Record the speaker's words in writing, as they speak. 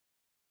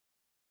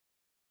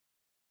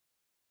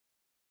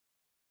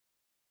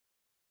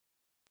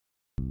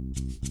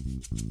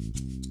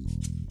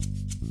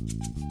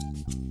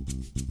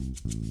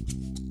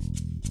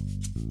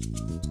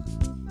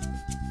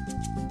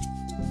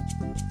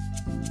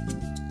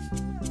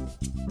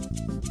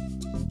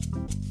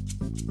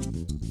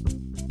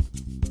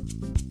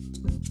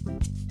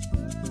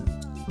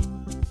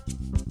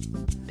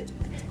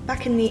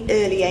Back in the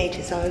early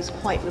 80s, I was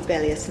quite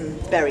rebellious and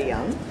very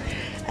young,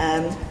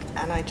 and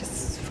I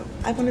just thought,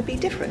 I want to be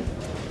different.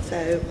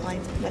 So I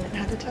went and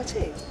had a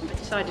tattoo. I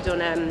decided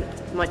on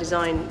my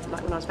design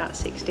like when I was about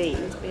 16.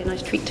 It'd be a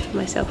nice treat for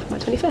myself for my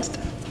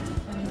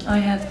 21st. I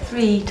have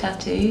 3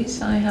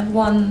 tattoos. I have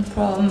one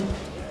from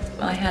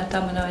I had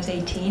done when I was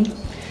 18.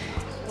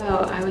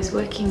 Well, I was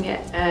working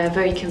at a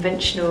very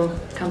conventional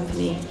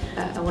company.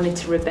 I wanted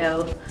to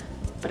rebel,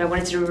 but I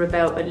wanted to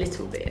rebel a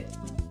little bit.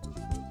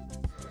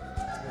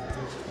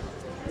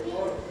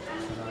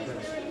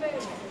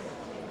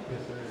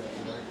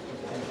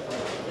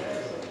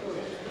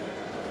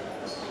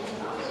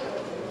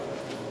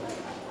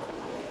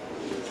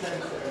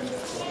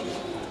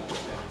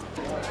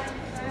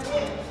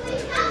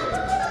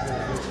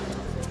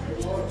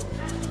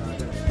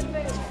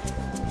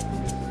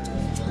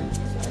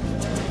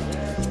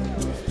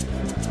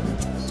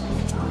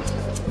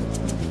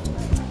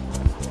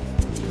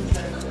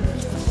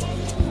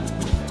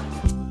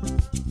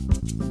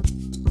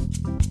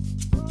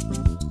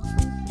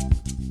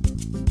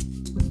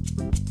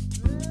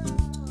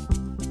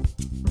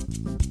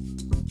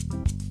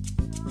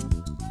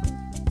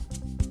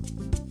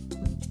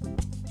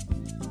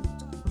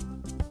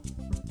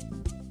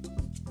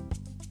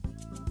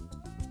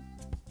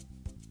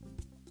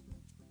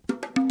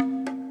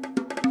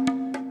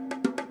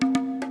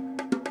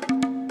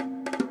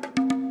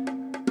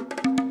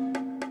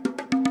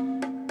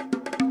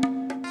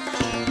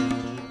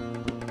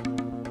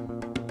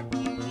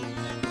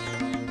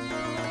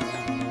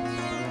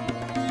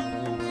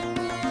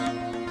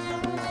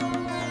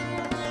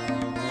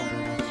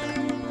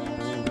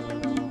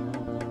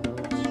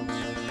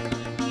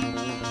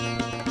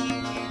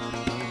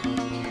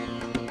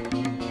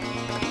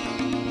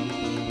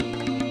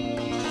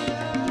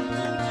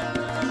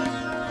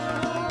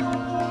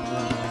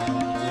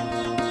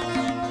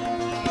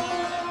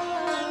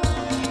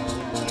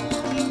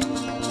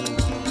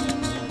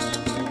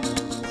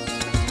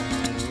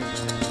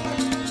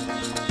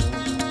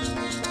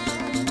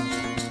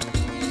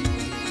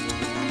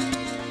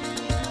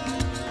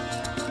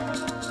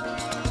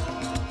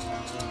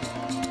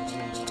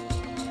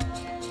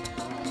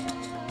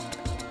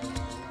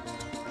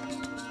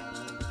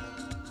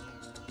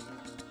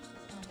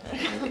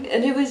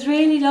 And it was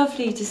really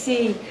lovely to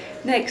see,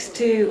 next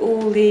to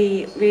all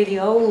the really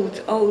old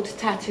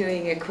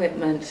tattooing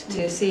equipment,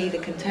 to see the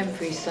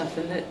contemporary stuff,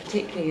 and that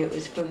particularly it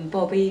was from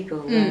Bob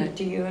Eagle.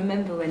 Do you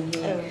remember when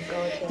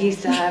he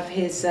used to have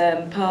his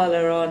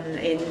parlour on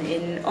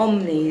in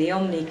Omni, the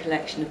Omni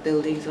collection of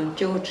buildings on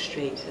George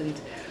Street, and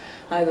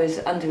I was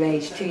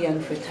underage, too young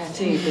for a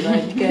tattoo, but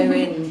I'd go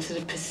in sort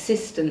of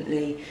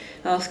persistently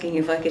asking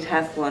if I could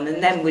have one,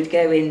 and then would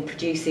go in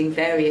producing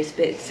various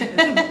bits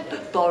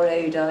of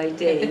borrowed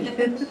ID.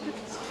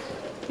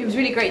 It was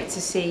really great to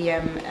see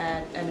an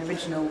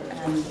original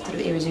sort of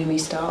Irizumi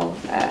style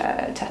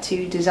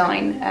tattoo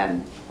design.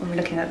 When we're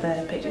looking at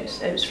the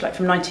pictures, it was like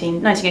from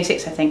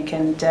 1906, I think,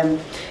 and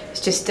it's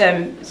just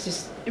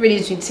really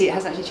interesting to see it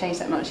hasn't actually changed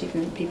that much.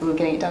 Even people who are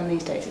getting it done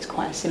these days, it's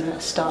quite a similar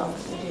style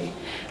that they do.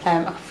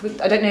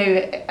 I don't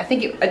know. I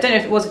don't know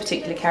if it was a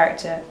particular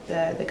character,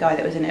 the guy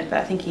that was in it, but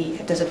I think he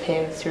does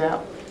appear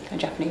throughout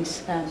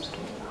Japanese sort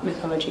of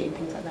mythology and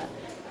things like that.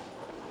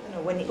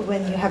 When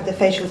you have the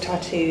facial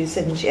tattoos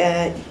and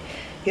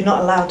you're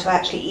not allowed to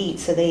actually eat,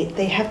 so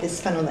they have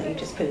this funnel that you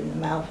just put in the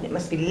mouth, and it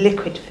must be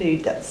liquid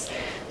food that's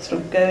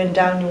sort of going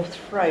down your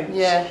throat.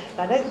 Yeah.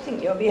 I don't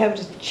think you'll be able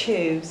to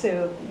chew,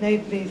 so no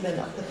movement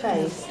of the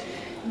face.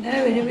 No,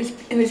 and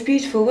it was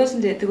beautiful,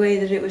 wasn't it, the way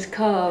that it was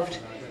carved?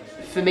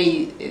 For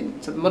me,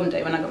 in sort of modern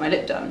day, when I got my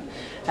lip done,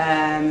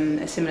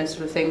 a similar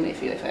sort of thing.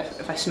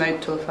 If I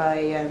smoked or if I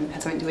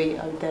had something to eat,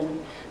 I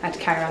had to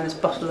carry around this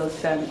bottle of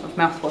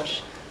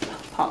mouthwash,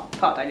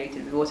 part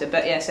diluted with water.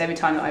 But yes, every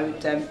time that I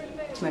would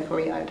smoke or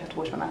eat, I would have to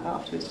wash my mouth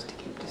afterwards just to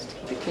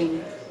keep it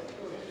clean.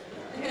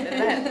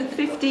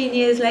 15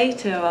 years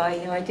later,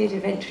 I did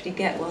eventually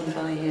get one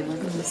by him. I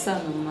got the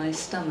sun on my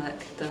stomach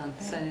done,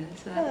 so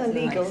that was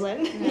legal nice.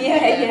 then.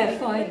 Yeah,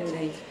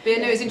 finally. But yeah,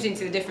 no, it's interesting to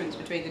see the difference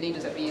between the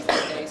needles that we use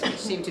these days, which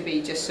seem to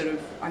be just sort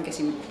of, I'm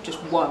guessing, just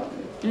one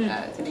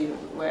the needle,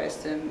 whereas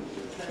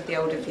the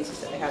older pieces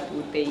that they had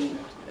would be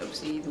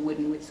obviously the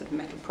wooden with sort of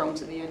metal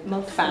prongs at the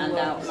end, fanned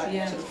out like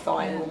sort of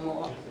 5 or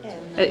more. Yeah.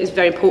 It's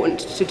very important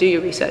to do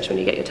your research when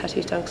you get your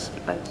tattoos done, 'cause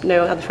I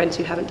know other friends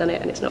who haven't done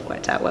it and it's not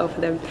worked out well for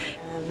them.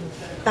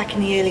 Back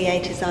in the early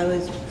 80s, I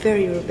was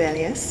very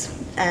rebellious,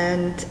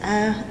 and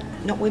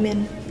not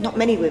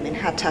many women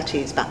had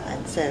tattoos back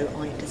then, so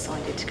I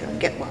decided to go and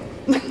get one.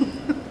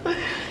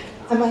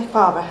 And my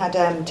father had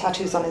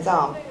tattoos on his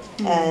arm,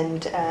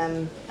 and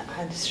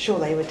I'm sure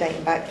they were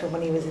dating back from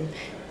when he was in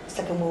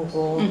Second World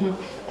War,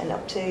 and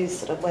up to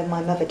sort of when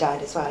my mother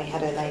died as well. He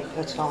had her leg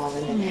cut on,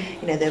 and then,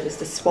 you know, there was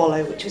the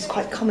swallow, which was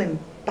quite common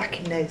back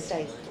in those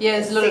days. Yeah,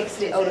 there's a lot of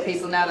 60s, older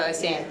people now that I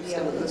see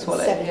still with the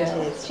swallow.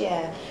 70s,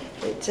 yeah.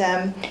 But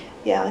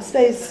yeah, I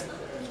suppose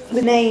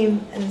the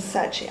name and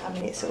such, I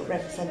mean, it sort of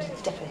represented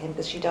the death of him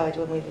because she died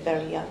when we were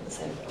very young,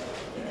 so,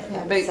 you know,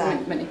 Yeah, that was,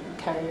 but many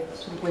carry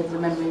sort of with the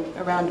memory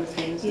around with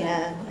things.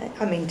 yeah,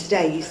 I mean,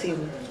 today you see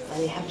them when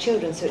they have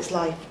children, so it's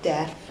life,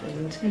 death,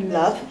 and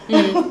love.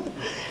 Yeah,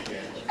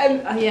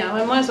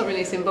 well, mine's not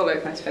really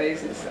symbolic, I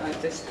suppose. It's, I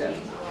just, I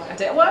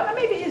don't, well,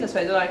 maybe it is, I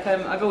suppose. Like,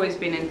 I've always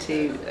been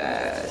into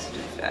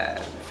sort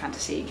of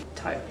fantasy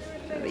type,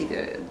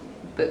 either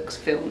books,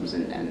 films,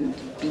 and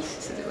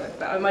beasts, as it were.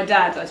 But my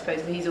dad, I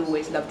suppose, he's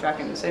always loved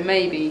dragons, so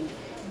maybe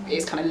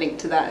it's kind of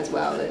linked to that as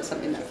well. That it's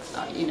something that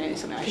you know,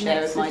 something I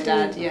share with my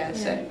dad. Yeah.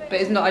 So,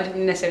 but it's not. I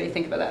didn't necessarily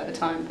think about that at the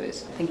time, but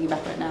it's, thinking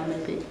back on it now,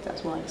 maybe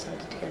that's why I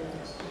decided to go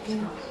with it.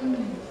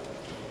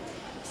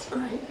 That's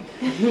great.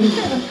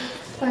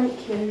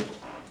 Thank you.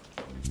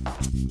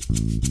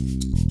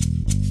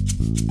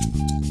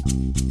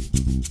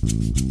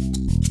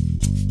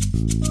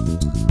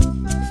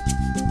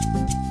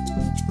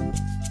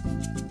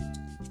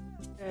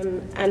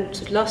 And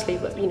sort of lastly,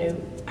 you know,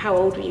 how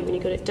old were you when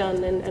you got it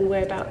done, and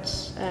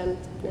whereabouts? No.